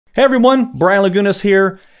Hey everyone, Brian Lagunas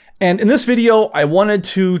here. And in this video, I wanted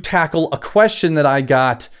to tackle a question that I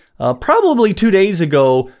got probably 2 days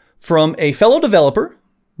ago from a fellow developer,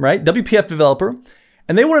 right? WPF developer.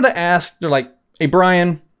 And they wanted to ask, they're like, hey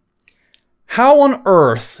Brian, how on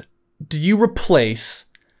earth do you replace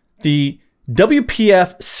the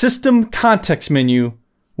WPF system context menu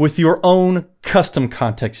with your own custom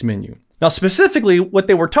context menu? Now, specifically, what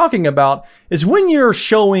they were talking about is when you're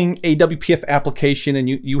showing a WPF application and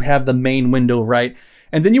you have the main window, right?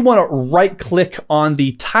 And then you want to right click on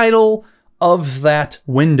the title of that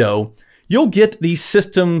window, you'll get the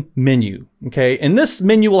system menu, okay? And this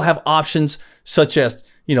menu will have options such as,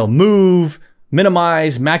 move,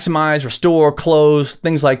 minimize, maximize, restore, close,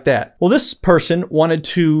 things like that. Well, this person wanted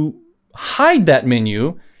to hide that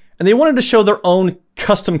menu and they wanted to show their own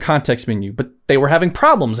custom context menu, but they were having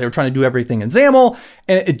problems. They were trying to do everything in XAML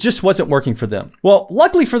and it just wasn't working for them. Well,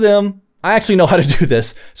 luckily for them, I actually know how to do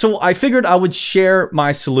this. So I figured I would share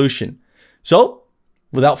my solution. So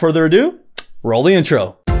without further ado, roll the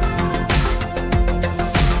intro.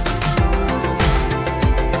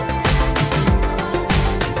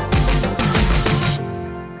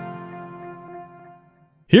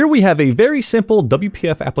 Here we have a very simple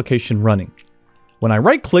WPF application running. When I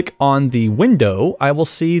right click on the window, I will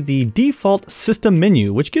see the default system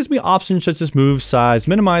menu, which gives me options such as move, size,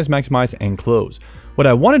 minimize, maximize, and close. What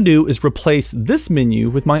I want to do is replace this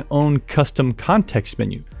menu with my own custom context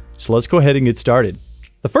menu. So let's go ahead and get started.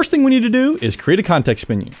 The first thing we need to do is create a context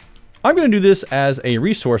menu. I'm going to do this as a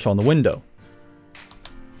resource on the window.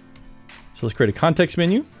 So let's create a context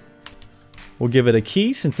menu. We'll give it a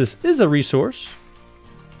key since this is a resource.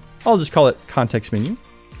 I'll just call it context menu.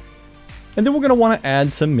 And then we're going to want to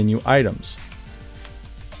add some menu items.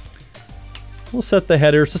 We'll set the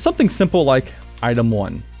header to something simple like item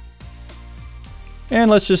 1. And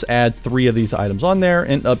let's just add 3 of these items on there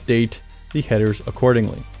and update the headers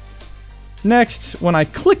accordingly. Next, when I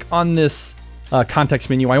click on this context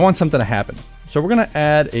menu, I want something to happen. So we're going to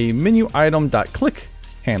add a menu item.click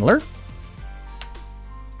handler.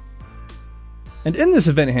 And in this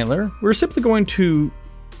event handler, we're simply going to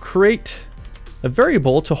create a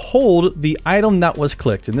variable to hold the item that was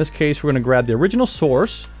clicked. In this case, we're going to grab the original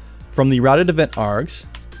source from the routed event args.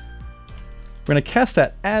 We're going to cast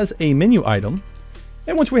that as a menu item.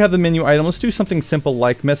 And once we have the menu item, let's do something simple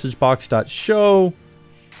like messagebox.show.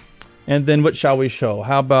 And then what shall we show?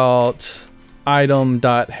 How about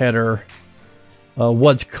item.header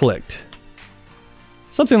was clicked?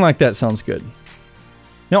 Something like that sounds good.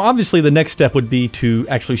 Now, obviously, the next step would be to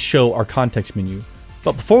actually show our context menu.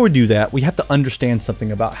 But before we do that, we have to understand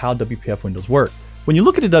something about how WPF windows work. When you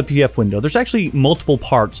look at a WPF window, there's actually multiple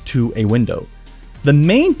parts to a window. The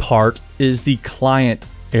main part is the client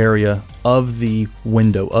area of the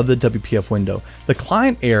window, of the WPF window. The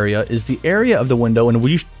client area is the area of the window in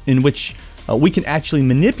which we can actually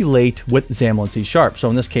manipulate with XAML and C#. So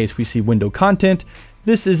in this case, we see window content.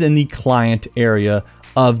 This is in the client area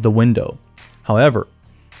of the window. However,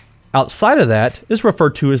 outside of that is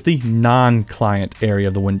referred to as the non-client area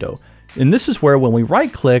of the window. And this is where when we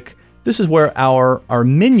right click, this is where our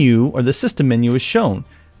menu or the system menu is shown.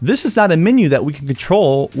 This is not a menu that we can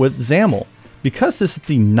control with XAML. Because this is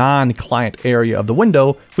the non-client area of the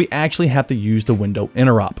window, we actually have to use the window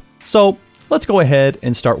interop. So let's go ahead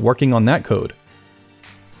and start working on that code.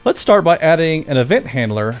 Let's start by adding an event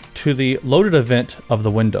handler to the loaded event of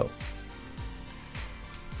the window.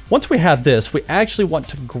 Once we have this, we actually want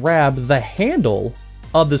to grab the handle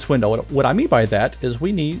of this window. What I mean by that is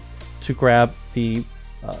we need to grab the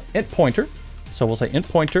int pointer. So we'll say int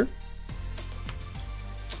pointer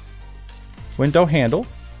window handle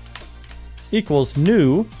equals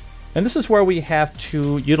new. And this is where we have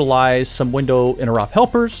to utilize some window interop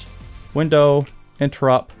helpers. Window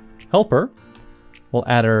interop helper. We'll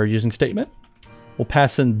add our using statement. We'll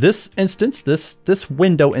pass in this instance, this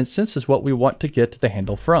window instance is what we want to get the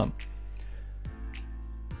handle from.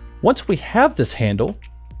 Once we have this handle,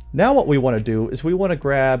 now what we want to do is we want to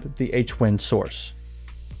grab the hwin source.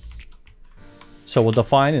 So we'll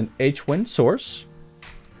define an hwin source.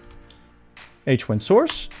 Hwin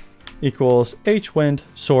source equals hwin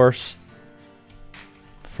source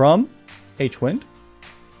from hwin.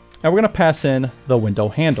 And we're going to pass in the window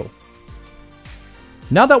handle.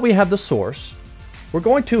 Now that we have the source, we're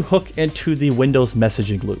going to hook into the Windows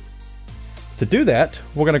messaging loop. To do that,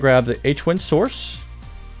 we're going to grab the hwin source.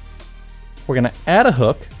 We're going to add a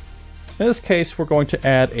hook. In this case, we're going to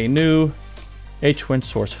add a new hwin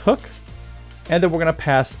source hook. And then we're going to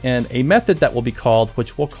pass in a method that will be called,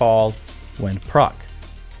 which we'll call whenProc.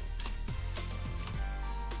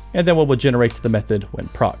 And then we'll generate the method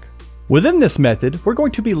whenProc. Within this method, we're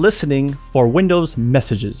going to be listening for Windows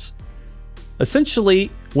messages.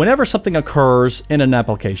 Essentially, whenever something occurs in an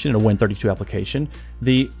application, in a Win32 application,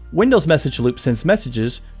 the Windows message loop sends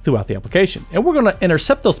messages throughout the application. And we're going to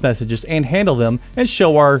intercept those messages and handle them and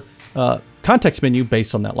show our context menu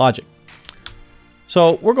based on that logic.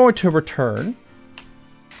 So we're going to return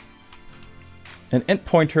an int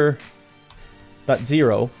pointer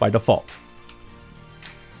 .0 by default.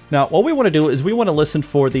 Now, what we want to do is we want to listen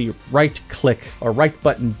for the right click or right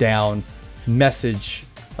button down message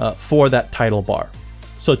for that title bar.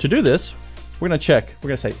 So to do this, we're going to check. We're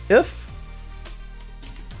going to say if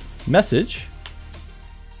message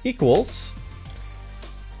equals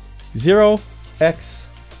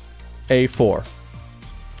 0xA4.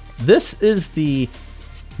 This is the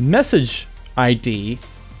message ID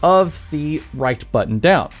of the right button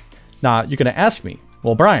down. Now, you're going to ask me,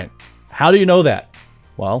 well, Brian, how do you know that?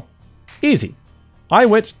 Well, easy. I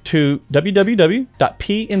went to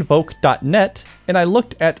www.pinvoke.net and I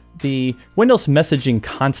looked at the Windows messaging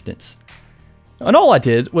constants. And all I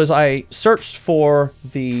did was I searched for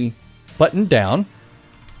the button down,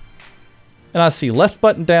 and I see left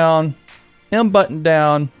button down, M button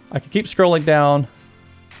down. I can keep scrolling down.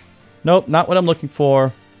 Nope, not what I'm looking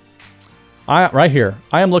for. Right here,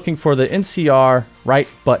 I am looking for the NCR right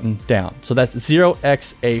button down. So that's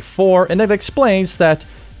 0xA4, and it explains that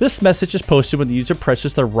this message is posted when the user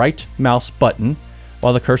presses the right mouse button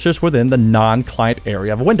while the cursor is within the non-client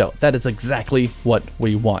area of a window. That is exactly what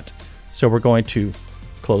we want. So we're going to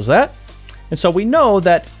close that. And so we know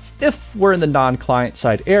that if we're in the non-client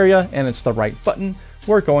side area and it's the right button,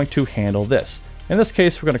 we're going to handle this. In this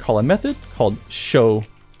case, we're going to call a method called show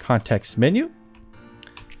context menu.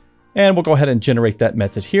 And we'll go ahead and generate that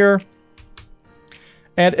method here.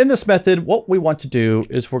 And in this method, what we want to do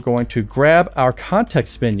is we're going to grab our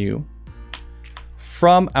context menu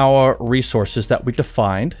from our resources that we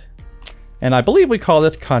defined. And I believe we called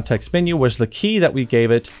it context menu was the key that we gave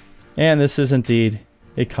it. And this is indeed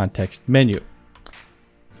a context menu.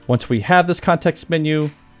 Once we have this context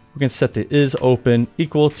menu, we can set the is open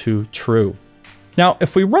equal to true. Now,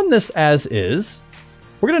 if we run this as is,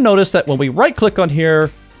 we're going to notice that when we right click on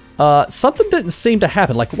here, something didn't seem to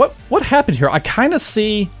happen. Like what happened here? I kind of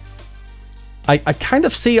see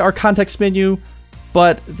our context menu,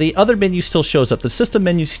 but the other menu still shows up. The system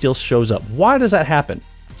menu still shows up. Why does that happen?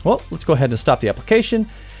 Well, let's go ahead and stop the application.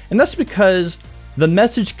 And that's because the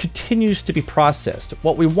message continues to be processed.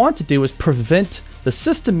 What we want to do is prevent the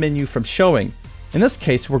system menu from showing. In this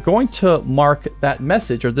case, we're going to mark that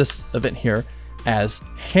message or this event here as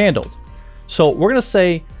handled. So we're going to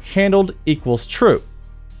say handled equals true.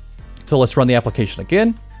 So let's run the application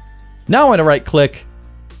again. Now when I right click,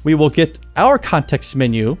 we will get our context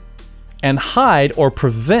menu and hide or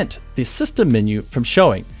prevent the system menu from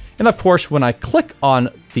showing. And of course, when I click on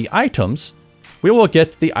the items, we will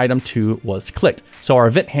get the item 2 was clicked. So our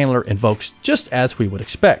event handler invokes just as we would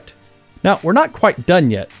expect. Now we're not quite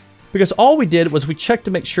done yet because all we did was we checked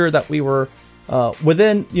to make sure that we were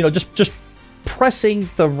within, just pressing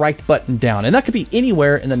the right button down. And that could be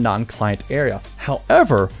anywhere in the non-client area.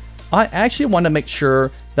 However, I actually want to make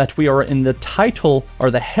sure that we are in the title or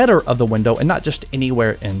the header of the window and not just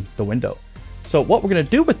anywhere in the window. So what we're going to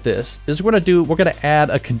do with this is we're going to add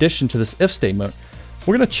a condition to this if statement.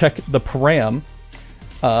 We're going to check the param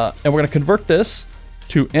and we're going to convert this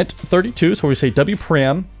to int32. So we say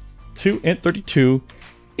wparam to int32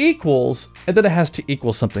 equals, and then it has to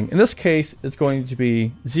equal something. In this case, it's going to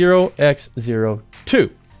be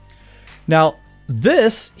 0x02. Now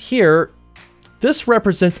this here, this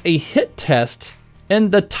represents a hit test in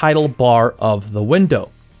the title bar of the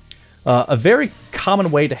window. A very common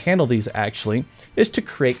way to handle these actually is to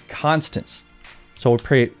create constants. So we'll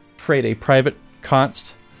create a private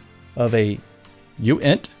const of a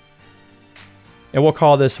uint, and we'll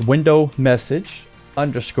call this window message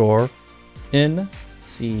underscore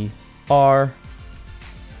NCR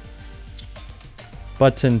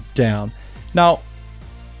button down. Now,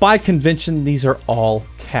 by convention, these are all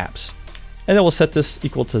caps. And then we'll set this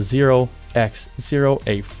equal to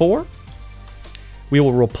 0x0A4. We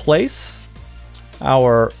will replace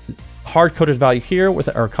our hard-coded value here with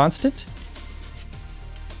our constant.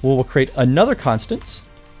 We will create another constant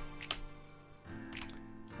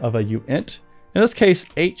of a uint. In this case,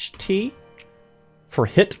 HT for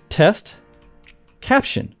hit test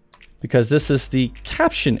caption, because this is the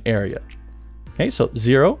caption area. Okay, so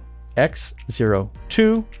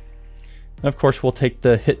 0x02. And of course, we'll take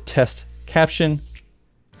the hit test caption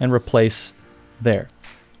and replace there.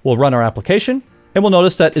 We'll run our application and we'll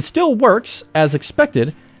notice that it still works as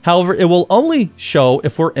expected. However, it will only show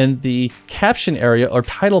if we're in the caption area or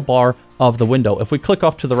title bar of the window. If we click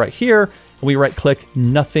off to the right here and we right click,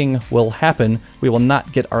 nothing will happen. We will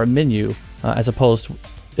not get our menu, as opposed to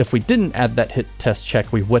if we didn't add that hit test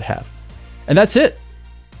check, we would have. And that's it.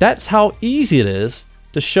 That's how easy it is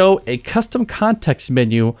to show a custom context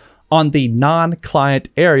menu on the non-client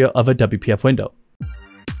area of a WPF window.